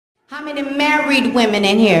How many married women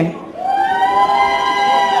in here?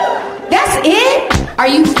 That's it? Are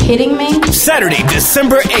you kidding me? Saturday,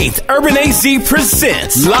 December 8th, Urban AZ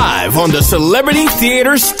presents live on the Celebrity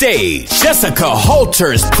Theater stage, Jessica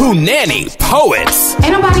Holter's Punany Poets.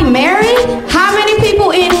 Ain't nobody married? How many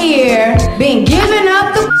people in here been giving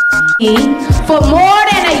up the for more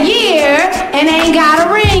than a year and ain't got a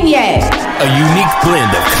ring yet? A unique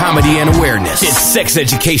blend of comedy and awareness. It's sex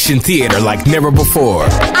education theater like never before.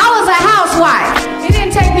 I was a housewife. It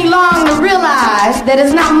didn't take me long to realize that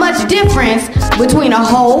there's not much difference between a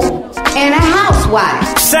hoe and a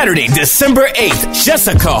housewife. Saturday, December 8th,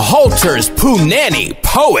 Jessica Holter's Punany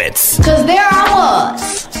Poets. Cause there I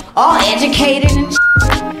was, all educated and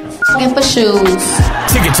fucking for shoes.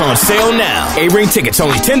 Tickets on sale now. A-Ring tickets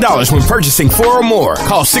only $10 when purchasing 4 or more.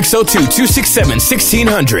 Call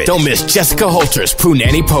 602-267-1600. Don't miss Jessica Holter's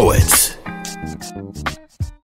Punany Poets.